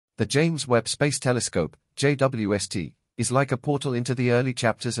The James Webb Space Telescope, JWST, is like a portal into the early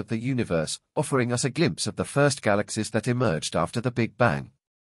chapters of the universe, offering us a glimpse of the first galaxies that emerged after the Big Bang.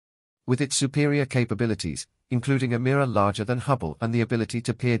 With its superior capabilities, including a mirror larger than Hubble and the ability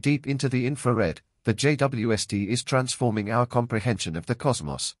to peer deep into the infrared, the JWST is transforming our comprehension of the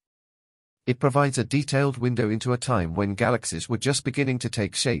cosmos. It provides a detailed window into a time when galaxies were just beginning to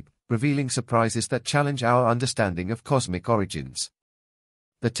take shape, revealing surprises that challenge our understanding of cosmic origins.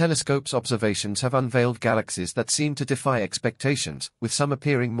 The telescope's observations have unveiled galaxies that seem to defy expectations, with some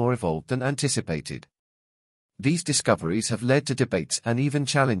appearing more evolved than anticipated. These discoveries have led to debates and even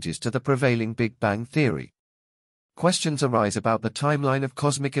challenges to the prevailing Big Bang theory. Questions arise about the timeline of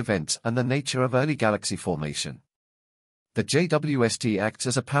cosmic events and the nature of early galaxy formation. The JWST acts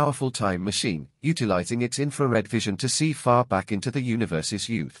as a powerful time machine, utilizing its infrared vision to see far back into the universe's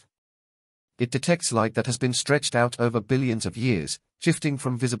youth. It detects light that has been stretched out over billions of years, shifting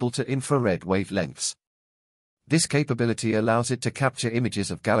from visible to infrared wavelengths. This capability allows it to capture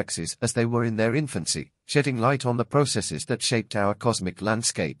images of galaxies as they were in their infancy, shedding light on the processes that shaped our cosmic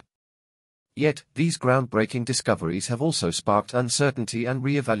landscape. Yet, these groundbreaking discoveries have also sparked uncertainty and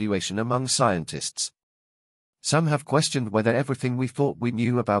re-evaluation among scientists. Some have questioned whether everything we thought we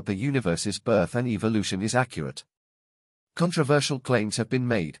knew about the universe's birth and evolution is accurate. Controversial claims have been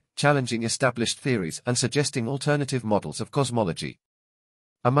made, challenging established theories and suggesting alternative models of cosmology.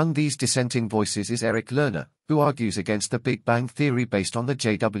 Among these dissenting voices is Eric Lerner, who argues against the Big Bang theory based on the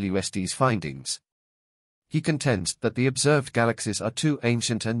JWST's findings. He contends that the observed galaxies are too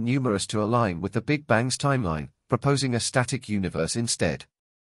ancient and numerous to align with the Big Bang's timeline, proposing a static universe instead.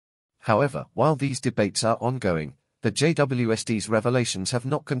 However, while these debates are ongoing, the JWST's revelations have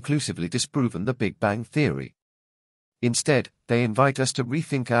not conclusively disproven the Big Bang theory. Instead, they invite us to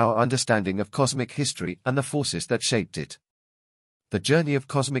rethink our understanding of cosmic history and the forces that shaped it. The journey of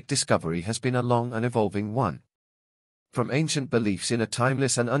cosmic discovery has been a long and evolving one. From ancient beliefs in a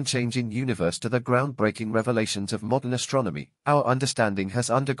timeless and unchanging universe to the groundbreaking revelations of modern astronomy, our understanding has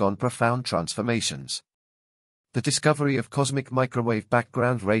undergone profound transformations. The discovery of cosmic microwave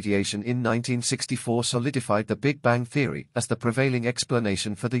background radiation in 1964 solidified the Big Bang theory as the prevailing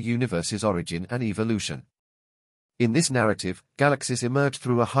explanation for the universe's origin and evolution. In this narrative, galaxies emerge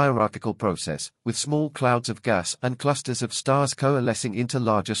through a hierarchical process, with small clouds of gas and clusters of stars coalescing into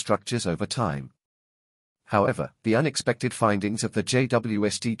larger structures over time. However, the unexpected findings of the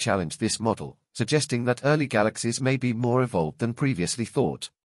JWST challenge this model, suggesting that early galaxies may be more evolved than previously thought.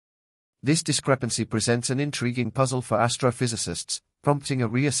 This discrepancy presents an intriguing puzzle for astrophysicists, prompting a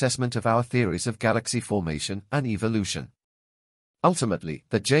reassessment of our theories of galaxy formation and evolution. Ultimately,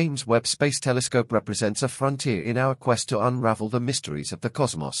 the James Webb Space Telescope represents a frontier in our quest to unravel the mysteries of the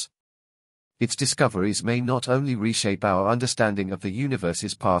cosmos. Its discoveries may not only reshape our understanding of the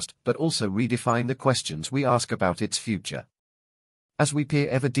universe's past but also redefine the questions we ask about its future. As we peer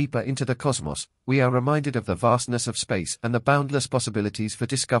ever deeper into the cosmos, we are reminded of the vastness of space and the boundless possibilities for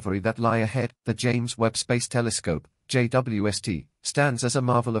discovery that lie ahead. The James Webb Space Telescope, JWST, stands as a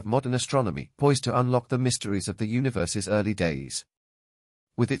marvel of modern astronomy, poised to unlock the mysteries of the universe's early days.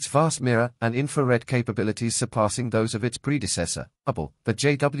 With its vast mirror and infrared capabilities surpassing those of its predecessor, Hubble, the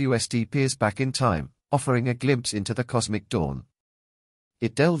JWST peers back in time, offering a glimpse into the cosmic dawn.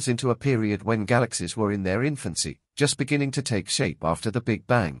 It delves into a period when galaxies were in their infancy, just beginning to take shape after the Big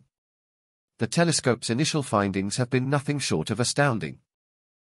Bang. The telescope's initial findings have been nothing short of astounding.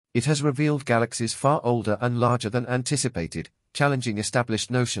 It has revealed galaxies far older and larger than anticipated, challenging established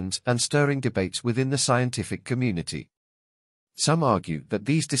notions and stirring debates within the scientific community. Some argue that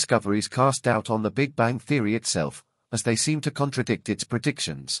these discoveries cast doubt on the Big Bang theory itself, as they seem to contradict its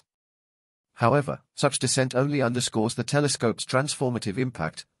predictions. However, such dissent only underscores the telescope's transformative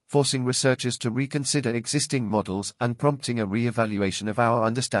impact, forcing researchers to reconsider existing models and prompting a re-evaluation of our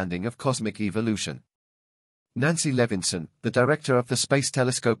understanding of cosmic evolution. Nancy Levinson, the director of the Space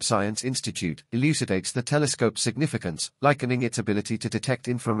Telescope Science Institute, elucidates the telescope's significance, likening its ability to detect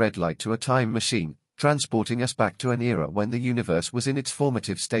infrared light to a time machine, transporting us back to an era when the universe was in its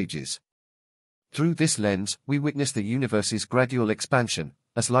formative stages. Through this lens, we witness the universe's gradual expansion,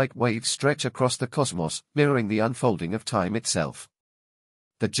 as light waves stretch across the cosmos, mirroring the unfolding of time itself.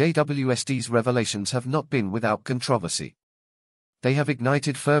 The JWST's revelations have not been without controversy. They have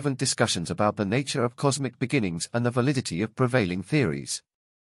ignited fervent discussions about the nature of cosmic beginnings and the validity of prevailing theories.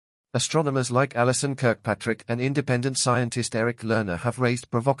 Astronomers like Alison Kirkpatrick and independent scientist Eric Lerner have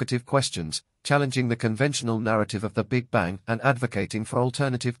raised provocative questions, challenging the conventional narrative of the Big Bang and advocating for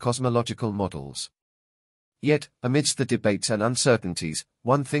alternative cosmological models. Yet, amidst the debates and uncertainties,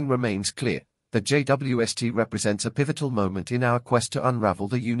 one thing remains clear: the JWST represents a pivotal moment in our quest to unravel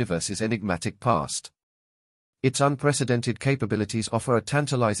the universe's enigmatic past. Its unprecedented capabilities offer a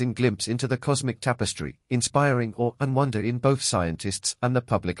tantalizing glimpse into the cosmic tapestry, inspiring awe and wonder in both scientists and the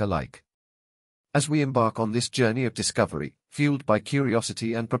public alike. As we embark on this journey of discovery, fueled by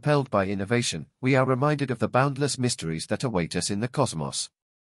curiosity and propelled by innovation, we are reminded of the boundless mysteries that await us in the cosmos.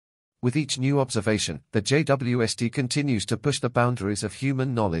 With each new observation, the JWST continues to push the boundaries of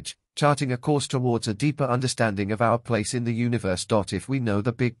human knowledge, charting a course towards a deeper understanding of our place in the universe. If we know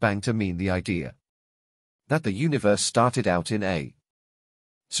the Big Bang to mean the idea that the universe started out in a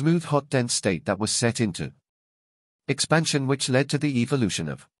smooth, hot, dense state that was set into expansion, which led to the evolution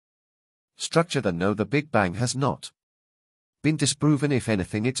of structure, then no, the Big Bang has not been disproven. If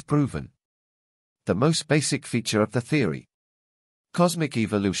anything, it's proven the most basic feature of the theory: cosmic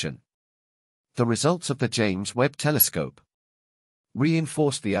evolution. The results of the James Webb Telescope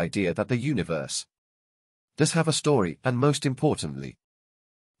reinforce the idea that the universe does have a story, and most importantly,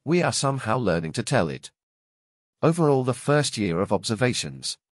 we are somehow learning to tell it. Overall, the first year of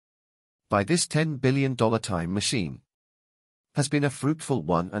observations by this $10 billion time machine has been a fruitful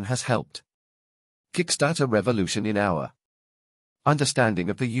one and has helped kickstart a revolution in our understanding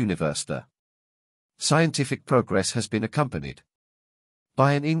of the universe. The scientific progress has been accompanied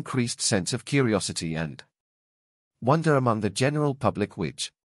by an increased sense of curiosity and wonder among the general public,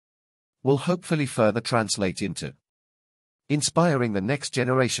 which will hopefully further translate into inspiring the next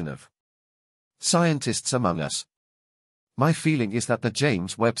generation of scientists among us. My feeling is that the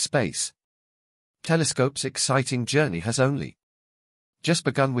James Webb Space Telescope's exciting journey has only just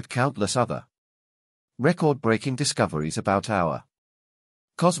begun, with countless other record-breaking discoveries about our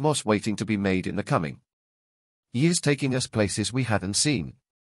cosmos waiting to be made in the coming years, taking us places we hadn't seen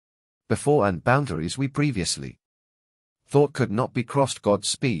before and boundaries we previously thought could not be crossed.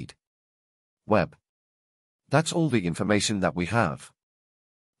 Godspeed, Webb. That's all the information that we have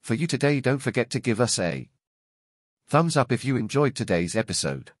for you today. Don't forget to give us a thumbs up if you enjoyed today's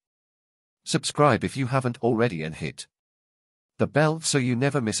episode. Subscribe if you haven't already and hit the bell so you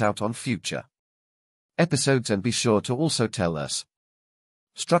never miss out on future episodes, and be sure to also tell us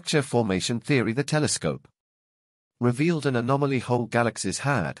structure formation theory. The telescope revealed an anomaly: whole galaxies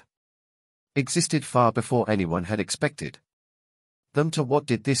had existed far before anyone had expected them to. What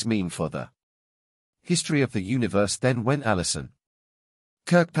did this mean for the history of the universe then? When Alison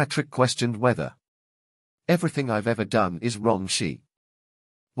Kirkpatrick questioned whether everything I've ever done is wrong, she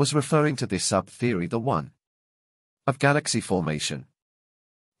was referring to this sub-theory, the one of galaxy formation.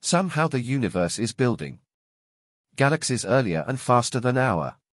 Somehow the universe is building galaxies earlier and faster than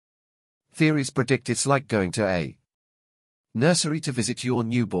our theories predict. It's like going to a nursery to visit your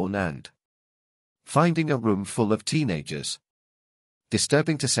newborn and finding a room full of teenagers.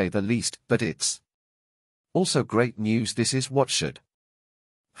 Disturbing to say the least, but it's also great news. This is what should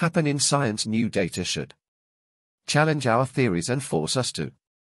happen in science. New data should challenge our theories and force us to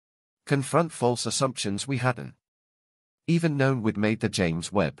confront false assumptions we hadn't even known we'd made. The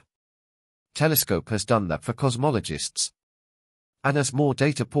James Webb Telescope has done that for cosmologists, and as more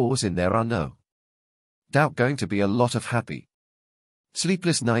data pours in, there are no doubt going to be a lot of happy,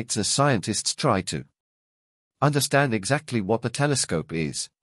 sleepless nights as scientists try to understand exactly what the telescope is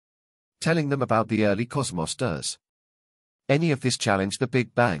telling them about the early cosmos. Does any of this challenge the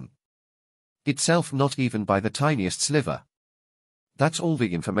Big Bang itself? Not even by the tiniest sliver. That's all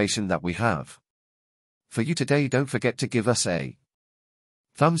the information that we have for you today. Don't forget to give us a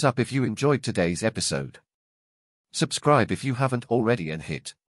thumbs up if you enjoyed today's episode. Subscribe if you haven't already and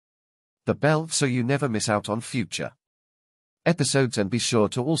hit the bell so you never miss out on future episodes, and be sure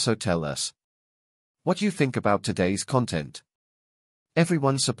to also tell us what you think about today's content.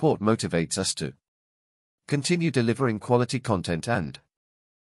 Everyone's support motivates us to continue delivering quality content and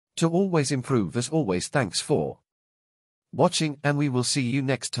to always improve. As always, thanks for watching, and we will see you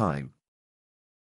next time.